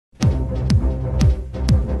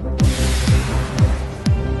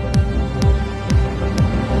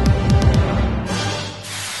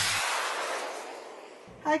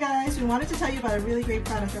we wanted to tell you about a really great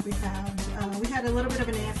product that we found. We had a little bit of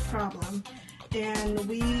an ant problem, and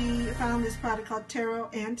we found this product called Terro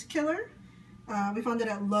Ant Killer. We found it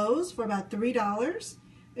at Lowe's for about $3.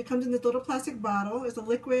 It comes in this little plastic bottle. It's a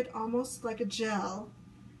liquid, almost like a gel,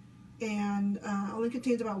 and only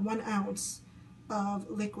contains about 1 ounce of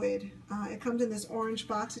liquid. It comes in this orange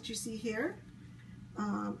box that you see here.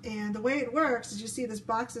 And the way it works is, you see this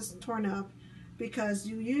box is torn up because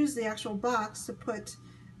you use the actual box to put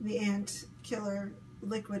the ant killer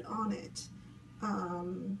liquid on it.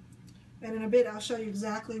 And in a bit I'll show you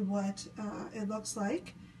exactly what it looks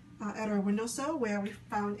like at our windowsill where we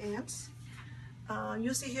found ants.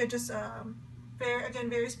 You'll see here just again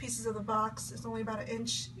various pieces of the box. It's only about 1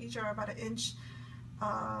 inch, each are about 1 inch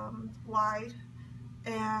wide.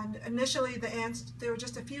 And initially the ants, there were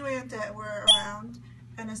just a few ants that were around,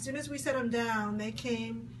 and as soon as we set them down, they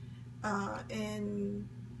came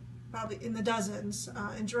probably in the dozens,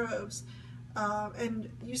 in droves. And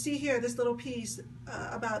you see here this little piece,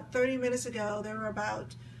 about 30 minutes ago there were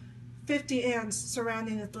about 50 ants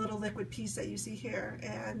surrounding this little liquid piece that you see here,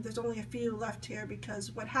 and there's only a few left here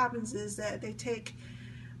because what happens is that they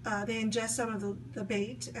ingest some of the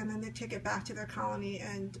bait, and then they take it back to their colony,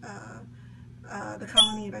 and the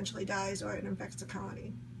colony eventually dies, or it infects the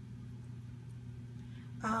colony.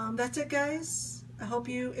 That's it, guys. I hope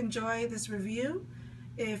you enjoy this review.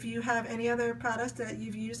 If you have any other products that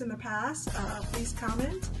you've used in the past, please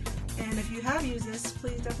comment. And if you have used this,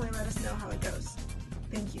 please definitely let us know how it goes.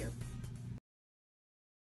 Thank you.